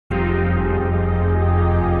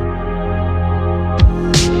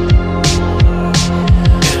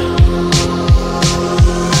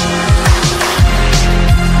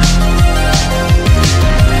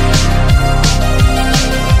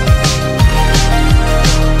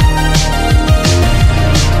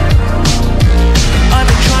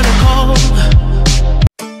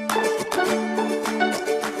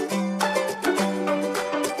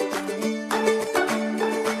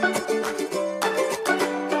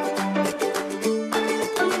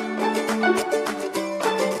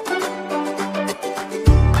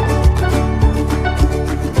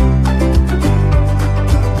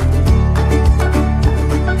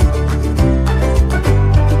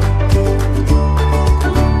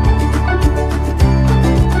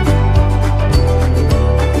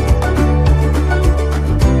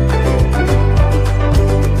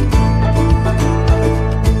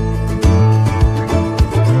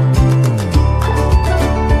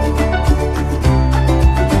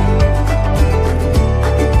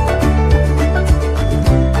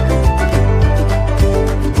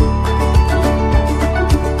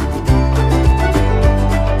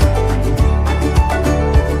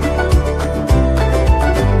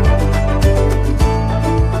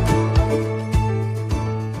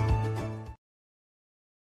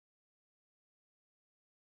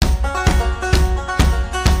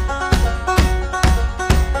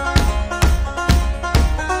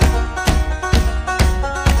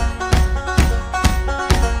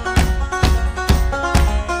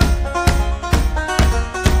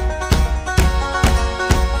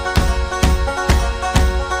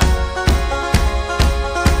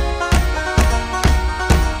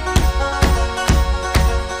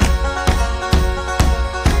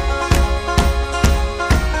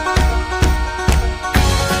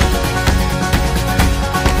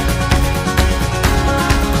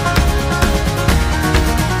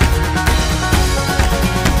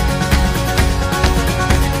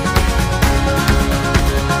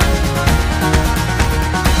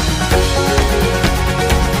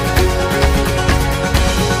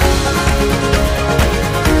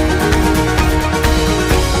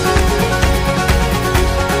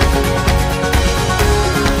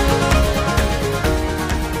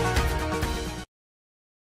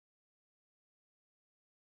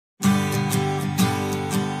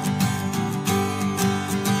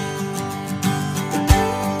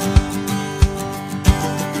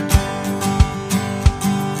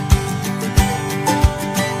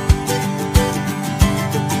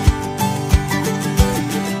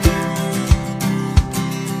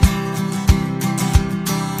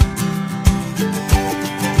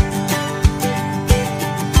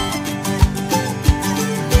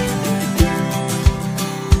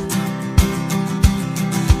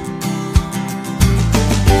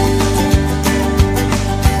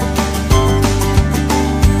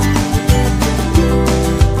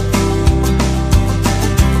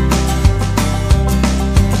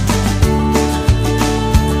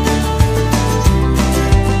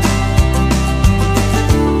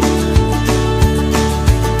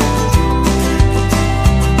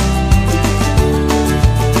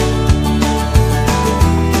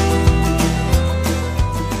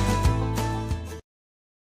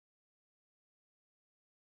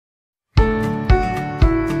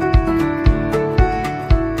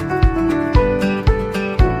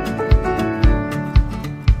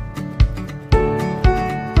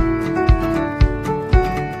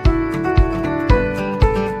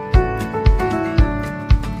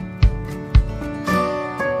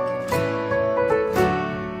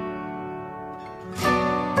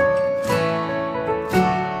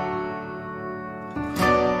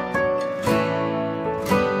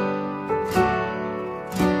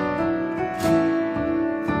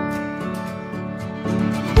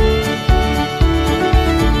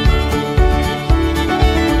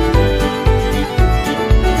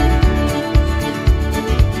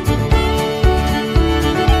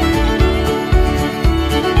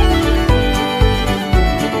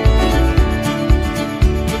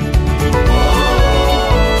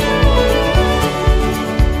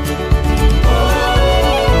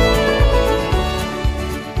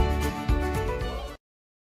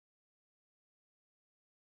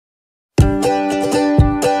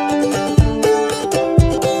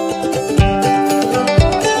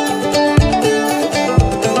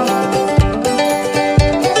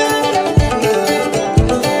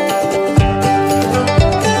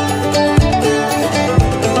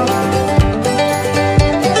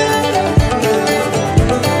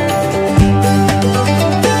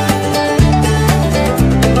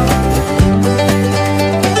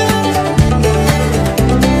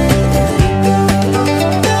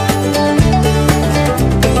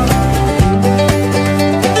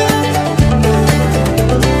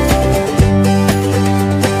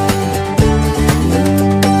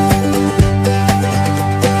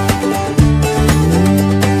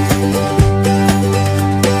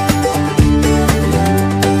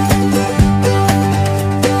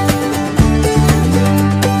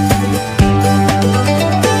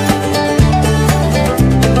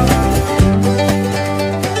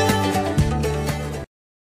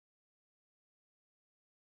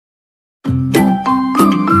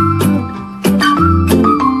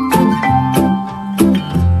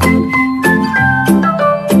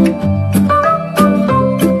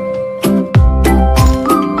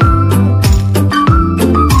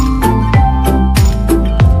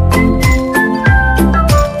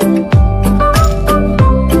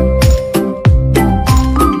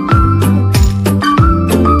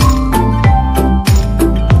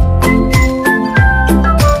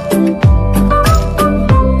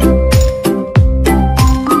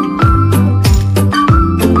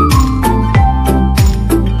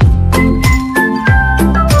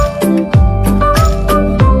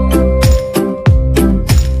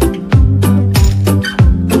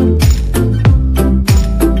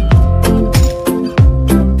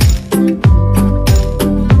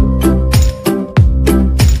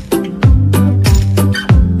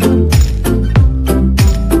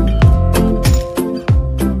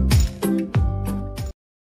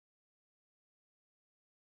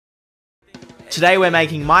Today we're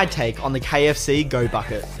making my take on the KFC Go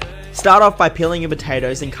Bucket. Start off by peeling your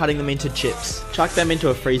potatoes and cutting them into chips. Chuck them into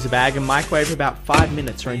a freezer bag and microwave for about 5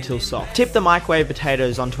 minutes or until soft. Tip the microwave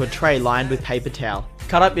potatoes onto a tray lined with paper towel.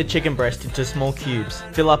 Cut up your chicken breast into small cubes.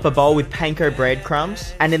 Fill up a bowl with panko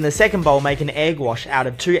breadcrumbs, and in the second bowl make an egg wash out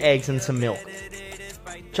of 2 eggs and some milk.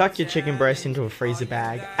 Chuck your chicken breast into a freezer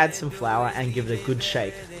bag, add some flour and give it a good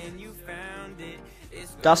shake.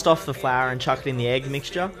 Dust off the flour and chuck it in the egg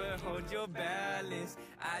mixture.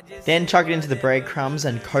 Then chuck it into the breadcrumbs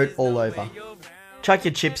and coat all over. Chuck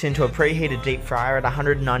your chips into a preheated deep fryer at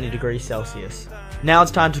 190 degrees Celsius. Now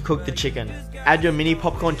it's time to cook the chicken. Add your mini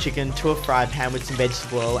popcorn chicken to a fry pan with some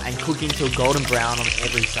vegetable oil and cook until golden brown on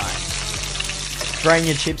every side. Drain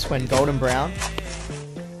your chips when golden brown.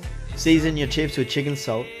 Season your chips with chicken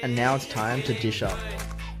salt, and now it's time to dish up.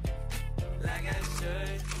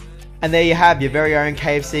 And there you have your very own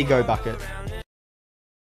KFC Go Bucket.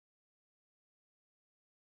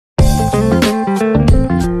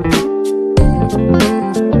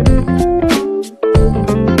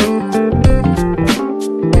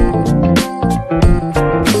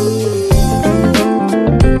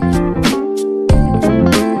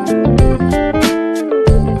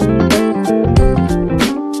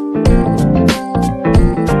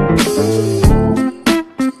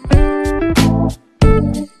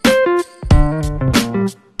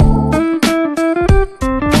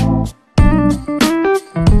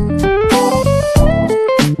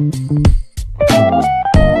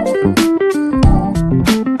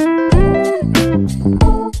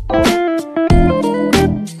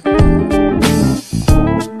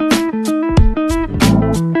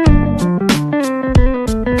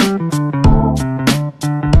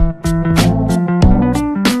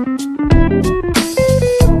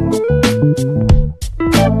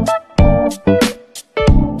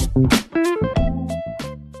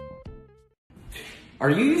 Are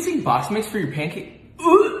you using box mix for your pancake?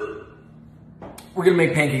 Ugh. We're gonna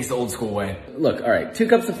make pancakes the old school way. Look, all right, 2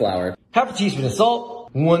 cups of flour. Half a teaspoon of salt.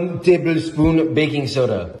 1 tablespoon baking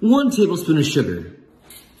soda. 1 tablespoon of sugar.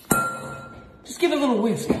 Just give it a little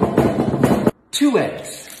whisk. 2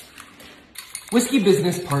 eggs. Whiskey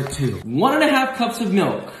business part 2. 1.5 cups of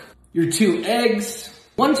milk. Your 2 eggs.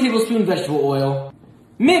 1 tablespoon vegetable oil.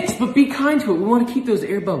 Mix, but be kind to it. We want to keep those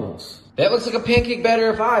air bubbles. That looks like a pancake batter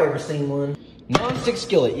if I ever seen one. Non-stick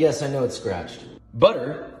skillet, yes, I know it's scratched.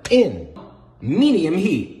 Butter in. Medium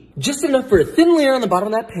heat. Just enough for a thin layer on the bottom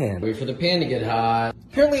of that pan. Wait for the pan to get hot.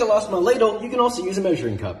 Apparently I lost my ladle. You can also use a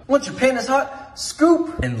measuring cup. Once your pan is hot,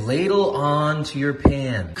 scoop and ladle onto your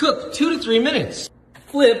pan. Cook 2 to 3 minutes.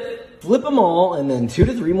 Flip them all, and then 2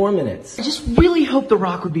 to 3 more minutes. I just really hope The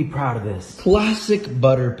Rock would be proud of this. Classic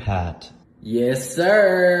butter pat. Yes,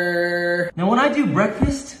 sir. Now when I do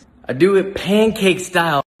breakfast, I do it pancake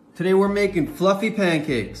style. Today we're making fluffy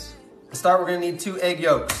pancakes. To start, we're gonna need 2 egg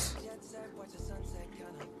yolks,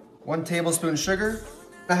 1 tablespoon sugar,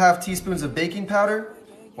 1/2 teaspoons of baking powder,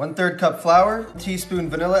 1/3 cup flour, 1 teaspoon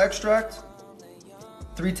vanilla extract,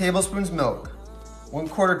 3 tablespoons milk,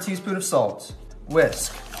 1/4 teaspoon of salt.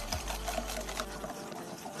 Whisk.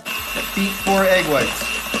 Beat 4 egg whites.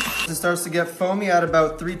 As it starts to get foamy, add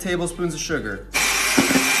about 3 tablespoons of sugar.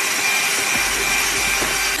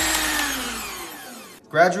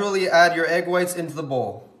 Gradually add your egg whites into the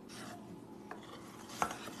bowl.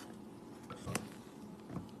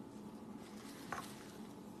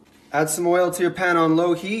 Add some oil to your pan on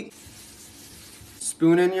low heat.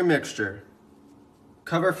 Spoon in your mixture.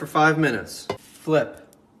 Cover for 5 minutes. Flip.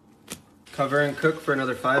 Cover and cook for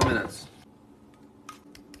another 5 minutes.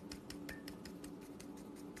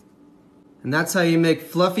 And that's how you make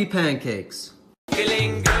fluffy pancakes.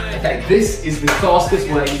 Okay, this is the fastest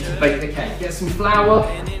way to bake the cake. Get some flour,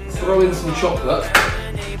 throw in some chocolate,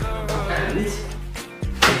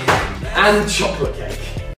 and chocolate cake.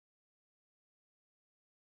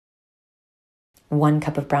 1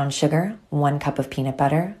 cup of brown sugar, 1 cup of peanut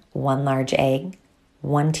butter, 1 large egg,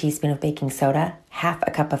 1 teaspoon of baking soda,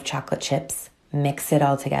 1/2 cup of chocolate chips. Mix it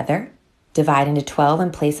all together. Divide into 12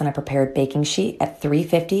 and place on a prepared baking sheet at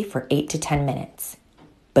 350 for 8 to 10 minutes.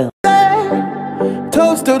 Boom.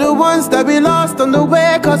 Toast to the ones that we lost on the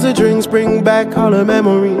way, cause the drinks bring back all the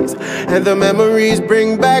memories, and the memories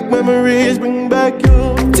bring back you.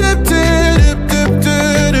 Tip, tip, tip, tip, tip,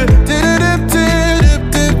 tip,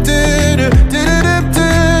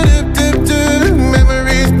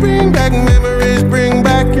 memories bring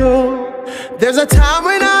back you. There's a time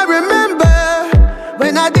when I remember,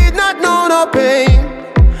 when I did not know no pain,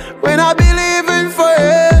 when I believed in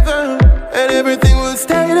forever, and everything will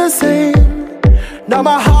stay the same. Now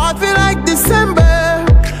my heart feel like December,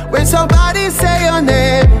 when somebody say your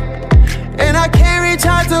name, and I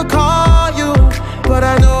to call you, but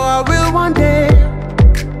I know I will one day.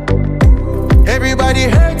 Everybody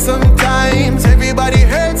hurts sometimes, everybody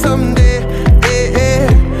hurts someday, eh,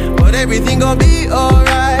 eh. But everything gon' be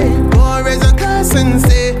alright. Or raise a glass and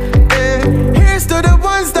say, eh. Here's to the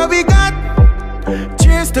ones that we got.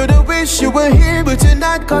 Cheers to the wish you were here, but you're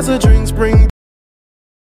not, 'cause the drinks bring.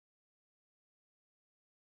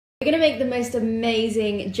 We're gonna make the most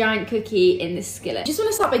amazing giant cookie in this skillet. Just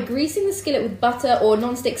wanna start by greasing the skillet with butter or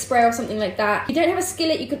non-stick spray or something like that. If you don't have a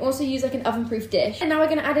skillet, you can also use like an oven-proof dish. And now we're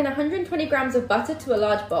gonna add in 120 grams of butter to a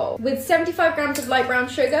large bowl with 75 grams of light brown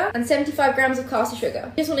sugar and 75 grams of caster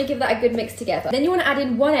sugar. Just wanna give that a good mix together. Then you wanna add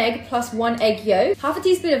in 1 egg plus 1 egg yolk, half a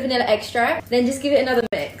teaspoon of vanilla extract, then just give it another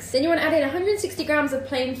mix. Then you wanna add in 160 grams of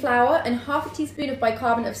plain flour and half a teaspoon of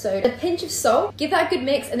bicarbonate of soda, a pinch of salt, give that a good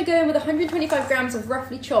mix, and then go in with 125 grams of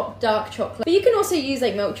roughly chopped dark chocolate. But you can also use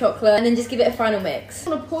like milk chocolate, and then just give it a final mix.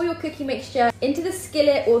 You want to pour your cookie mixture into the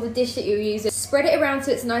skillet or the dish that you're using. Spread it around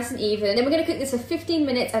so it's nice and even. Then we're going to cook this for 15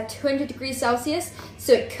 minutes at 200 degrees Celsius,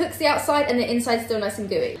 so it cooks the outside and the inside's still nice and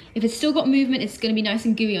gooey. If it's still got movement, it's going to be nice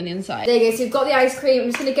and gooey on the inside. There you go, so you've got the ice cream. I'm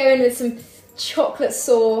just going to go in with some chocolate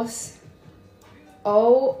sauce.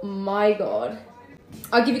 Oh my god.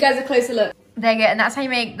 I'll give you guys a closer look. There you go, and that's how you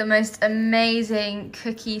make the most amazing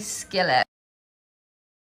cookie skillet.